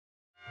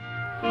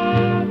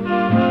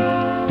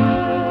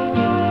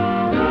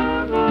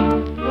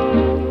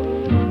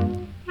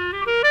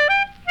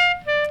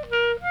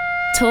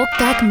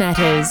Talkback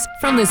Matters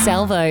from the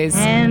Salvos.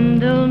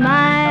 Handle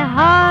my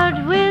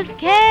heart with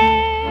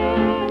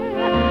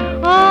care.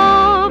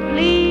 Oh,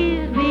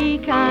 please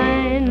be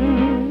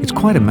kind. It's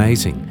quite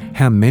amazing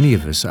how many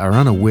of us are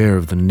unaware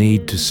of the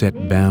need to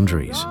set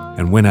boundaries.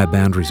 And when our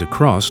boundaries are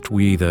crossed,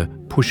 we either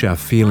push our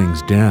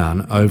feelings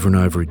down over and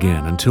over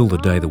again until the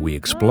day that we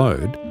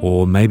explode,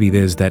 or maybe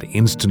there's that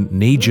instant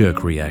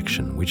knee-jerk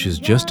reaction, which is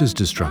just as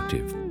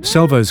destructive.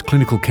 Salvo's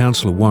clinical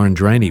counsellor Warren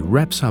Draney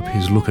wraps up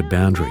his look at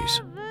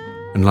boundaries.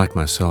 And like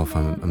myself,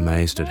 I'm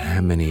amazed at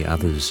how many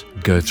others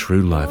go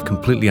through life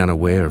completely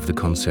unaware of the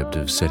concept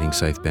of setting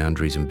safe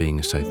boundaries and being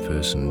a safe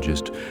person,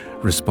 just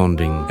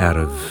responding out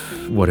of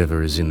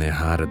whatever is in their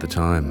heart at the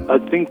time. I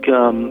think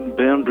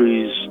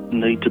boundaries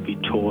need to be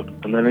taught,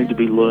 and they need to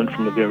be learned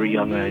from a very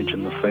young age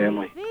in the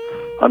family.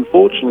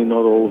 Unfortunately,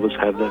 not all of us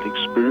have that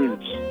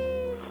experience.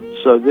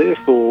 So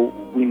therefore,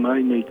 we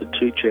may need to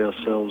teach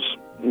ourselves,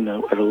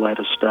 at a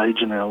later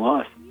stage in our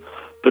life.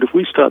 But if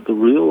we start to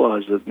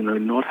realise that,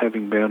 not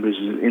having boundaries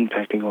is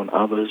impacting on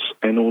others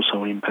and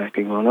also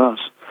impacting on us,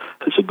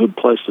 it's a good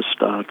place to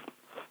start.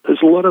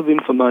 There's a lot of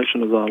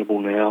information available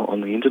now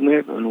on the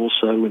internet and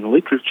also in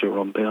literature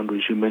on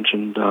boundaries. You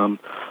mentioned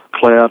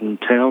Cloud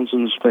and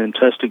Townsend's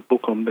fantastic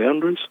book on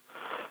boundaries,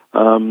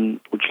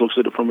 which looks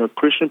at it from a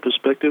Christian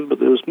perspective, but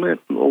there's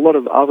a lot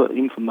of other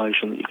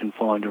information that you can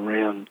find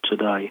around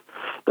today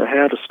about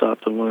how to start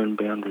to learn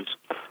boundaries.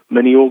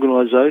 Many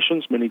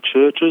organisations, many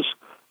churches,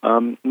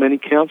 many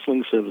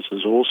counselling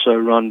services also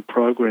run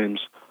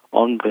programs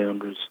on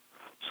boundaries.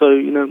 So,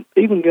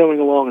 even going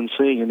along and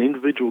seeing an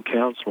individual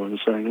counsellor and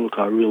saying, look,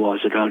 I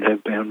realise I don't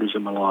have boundaries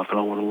in my life and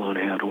I want to learn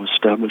how to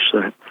establish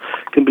that,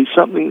 can be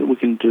something that we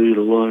can do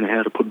to learn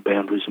how to put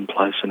boundaries in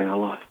place in our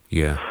life.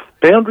 Yeah.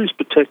 Boundaries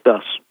protect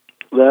us.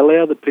 They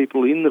allow the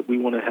people in that we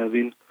want to have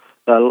in.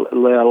 They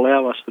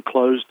allow us to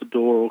close the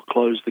door or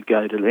close the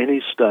gate at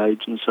any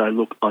stage and say,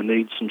 look, I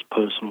need some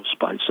personal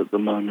space at the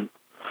moment,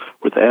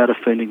 without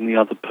offending the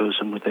other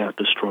person, without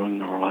destroying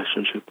the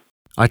relationship.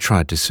 I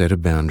tried to set a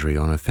boundary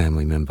on a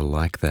family member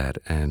like that,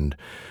 and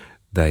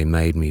they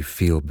made me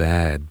feel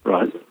bad.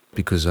 Right.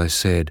 Because I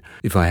said,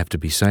 if I have to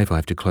be safe, I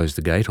have to close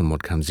the gate on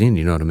what comes in,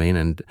 you know what I mean?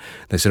 And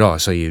they said, oh,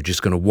 so you're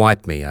just going to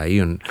wipe me, are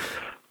you? And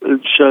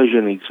it shows you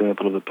an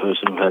example of a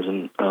person who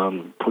hasn't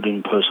put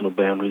in personal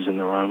boundaries in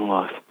their own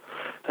life.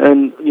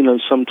 And,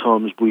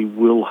 sometimes we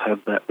will have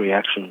that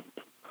reaction.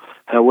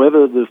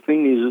 However, the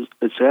thing is,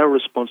 it's our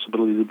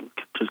responsibility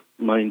to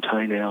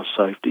maintain our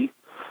safety,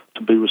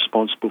 to be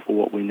responsible for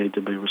what we need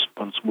to be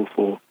responsible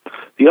for.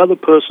 The other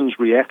person's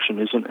reaction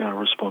isn't our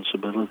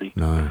responsibility.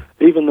 No.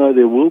 Even though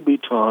there will be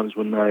times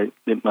when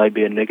it may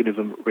be a negative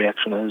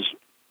reaction as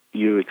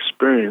you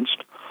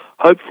experienced,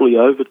 hopefully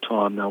over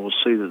time they will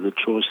see that the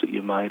choice that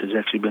you made has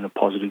actually been a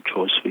positive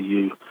choice for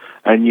you,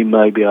 and you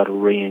may be able to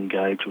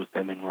re-engage with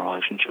them in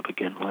relationship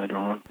again later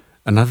on.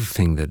 Another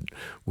thing that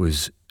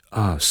was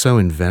so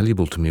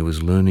invaluable to me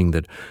was learning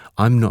that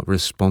I'm not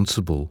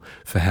responsible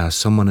for how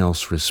someone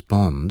else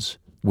responds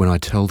when I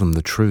tell them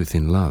the truth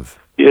in love.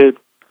 Yeah,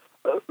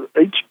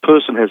 each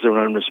person has their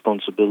own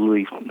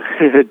responsibility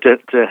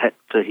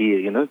to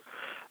hear,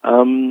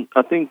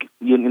 I think,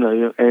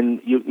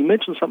 and you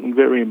mentioned something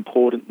very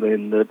important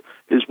then, that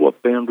is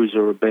what boundaries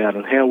are about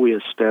and how we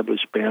establish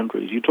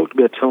boundaries. You talked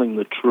about telling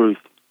the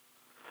truth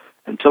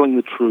and telling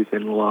the truth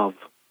in love.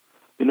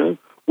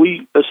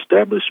 We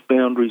establish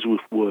boundaries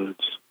with words.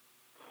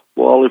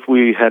 While if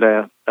we had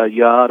a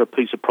yard, a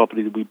piece of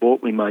property that we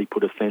bought, we may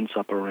put a fence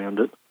up around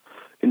it.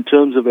 In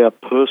terms of our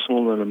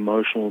personal and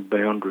emotional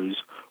boundaries,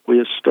 we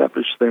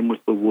establish them with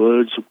the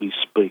words that we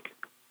speak.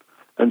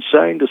 And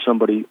saying to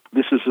somebody,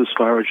 this is as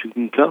far as you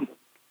can come.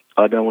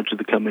 I don't want you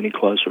to come any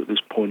closer at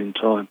this point in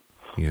time.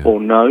 Yeah. Or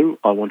no,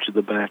 I want you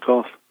to back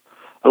off.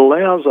 It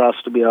allows us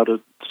to be able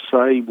to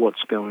say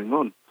what's going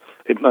on.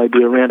 It may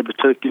be around a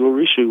particular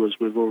issue, as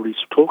we've already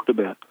talked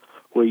about,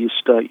 where you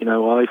state,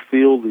 I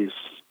feel this,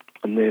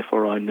 and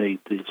therefore I need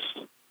this,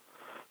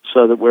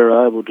 so that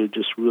we're able to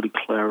just really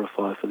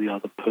clarify for the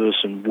other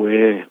person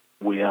where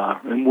we are.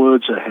 And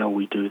words are how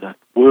we do that.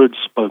 Words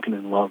spoken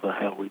in love are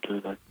how we do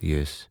that.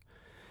 Yes.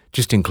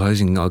 Just in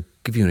closing, I'll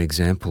give you an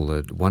example,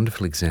 a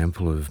wonderful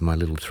example of my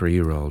little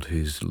 3-year-old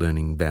who's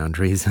learning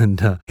boundaries,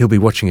 and he'll be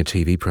watching a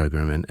TV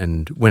program,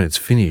 and when it's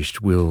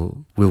finished,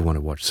 we'll want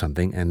to watch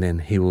something, and then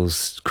he will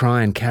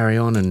cry and carry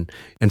on,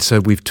 and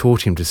so we've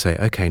taught him to say,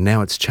 okay,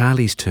 now it's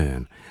Charlie's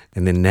turn.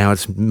 And then now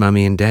it's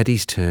Mummy and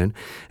Daddy's turn.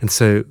 And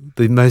so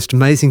the most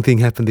amazing thing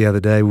happened the other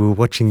day. We were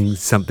watching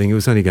something. It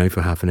was only going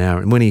for half an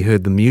hour. And when he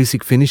heard the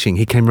music finishing,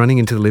 he came running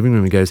into the living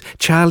room and goes,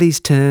 Charlie's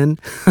turn.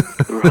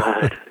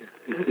 Right.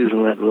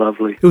 Isn't that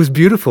lovely? It was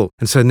beautiful.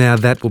 And so now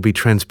that will be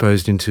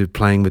transposed into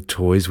playing with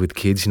toys with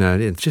kids.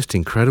 It's just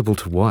incredible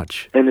to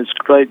watch. And it's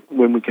great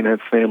when we can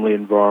have family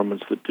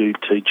environments that do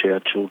teach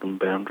our children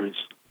boundaries.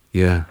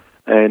 Yeah.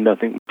 And I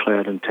think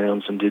Cloud and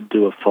Townsend did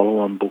do a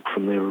follow-on book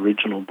from their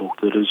original book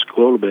that is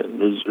called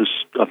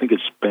I think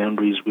it's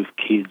Boundaries with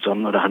Kids.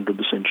 I'm not 100%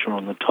 sure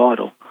on the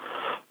title.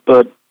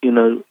 But,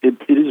 it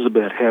is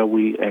about how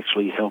we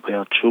actually help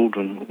our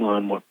children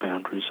learn what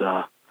boundaries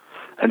are.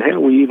 and how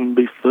we even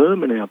be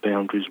firm in our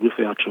boundaries with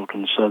our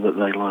children so that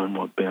they learn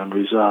what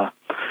boundaries are.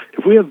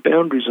 If we have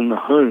boundaries in the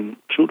home,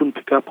 children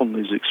pick up on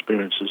these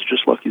experiences,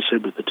 just like you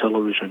said with the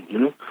television,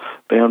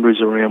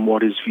 boundaries around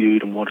what is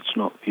viewed and what is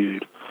not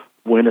viewed,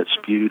 when it's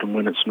viewed and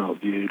when it's not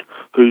viewed,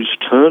 whose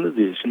turn it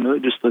is,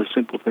 just the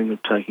simple thing of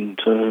taking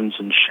turns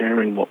and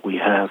sharing what we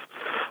have,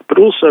 but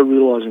also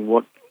realising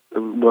what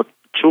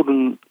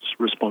children's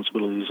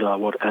responsibilities are,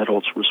 what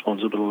adults'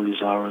 responsibilities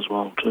are as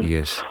well too.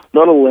 Yes.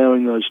 Not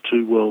allowing those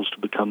two worlds to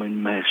become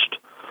enmeshed,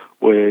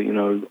 where,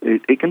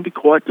 it can be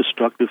quite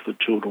destructive for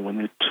children when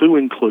they're too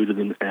included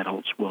in the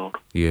adult's world.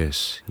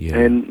 Yes, yeah.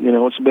 And,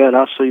 it's about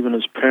us even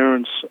as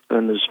parents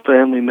and as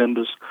family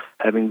members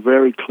having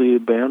very clear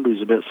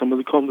boundaries about some of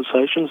the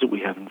conversations that we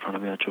have in front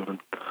of our children.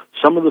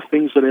 Some of the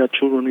things that our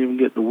children even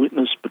get to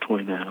witness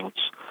between adults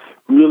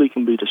really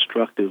can be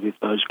destructive if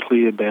those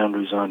clear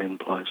boundaries aren't in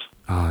place.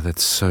 Oh,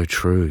 that's so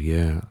true,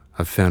 yeah.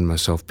 I've found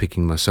myself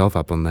picking myself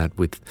up on that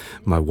with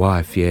my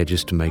wife,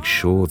 just to make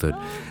sure that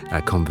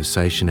our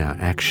conversation, our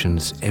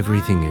actions,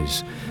 everything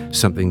is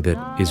something that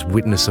is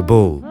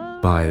witnessable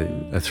by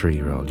a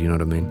 3-year-old, you know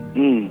what I mean?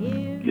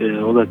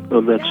 Yeah,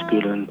 well, that's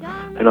good, and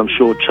I'm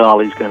sure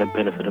Charlie's going to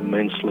benefit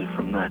immensely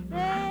from that,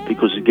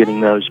 because of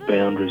getting those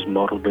boundaries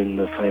modelled in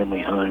the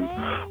family home,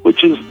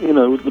 which is,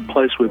 the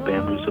place where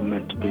boundaries are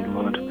meant to be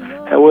learned.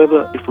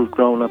 However, if we've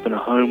grown up in a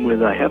home where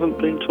they haven't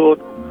been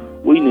taught,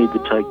 we need to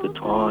take the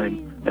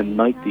time and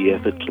make the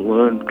effort to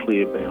learn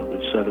clear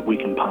boundaries so that we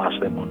can pass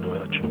them on to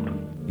our children.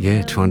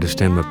 Yeah, to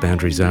understand what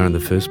boundaries are in the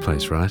first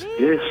place, right?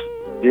 Yes,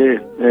 yeah,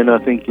 and I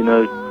think,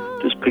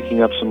 just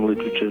picking up some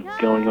literature,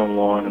 going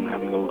online and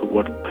having a look at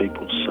what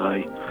people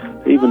say,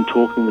 even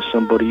talking to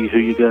somebody who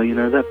you go,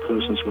 that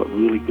person's got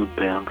really good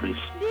boundaries.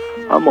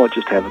 I might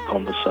just have a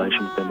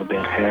conversation with them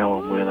about how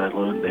and where they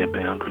learned their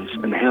boundaries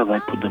and how they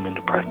put them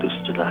into practice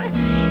today.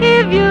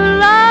 If you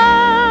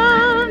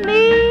love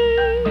me,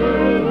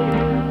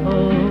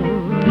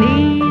 oh,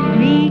 please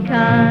be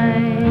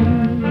kind.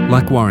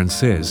 Like Warren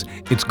says,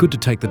 it's good to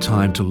take the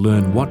time to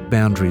learn what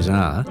boundaries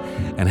are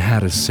and how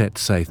to set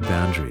safe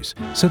boundaries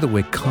so that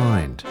we're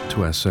kind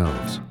to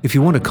ourselves. If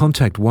you want to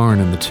contact Warren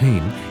and the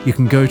team, you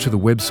can go to the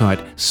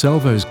website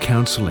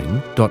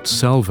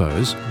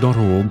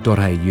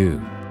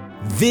salvoscounselling.salvos.org.au.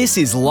 This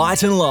is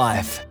Light and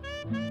Life.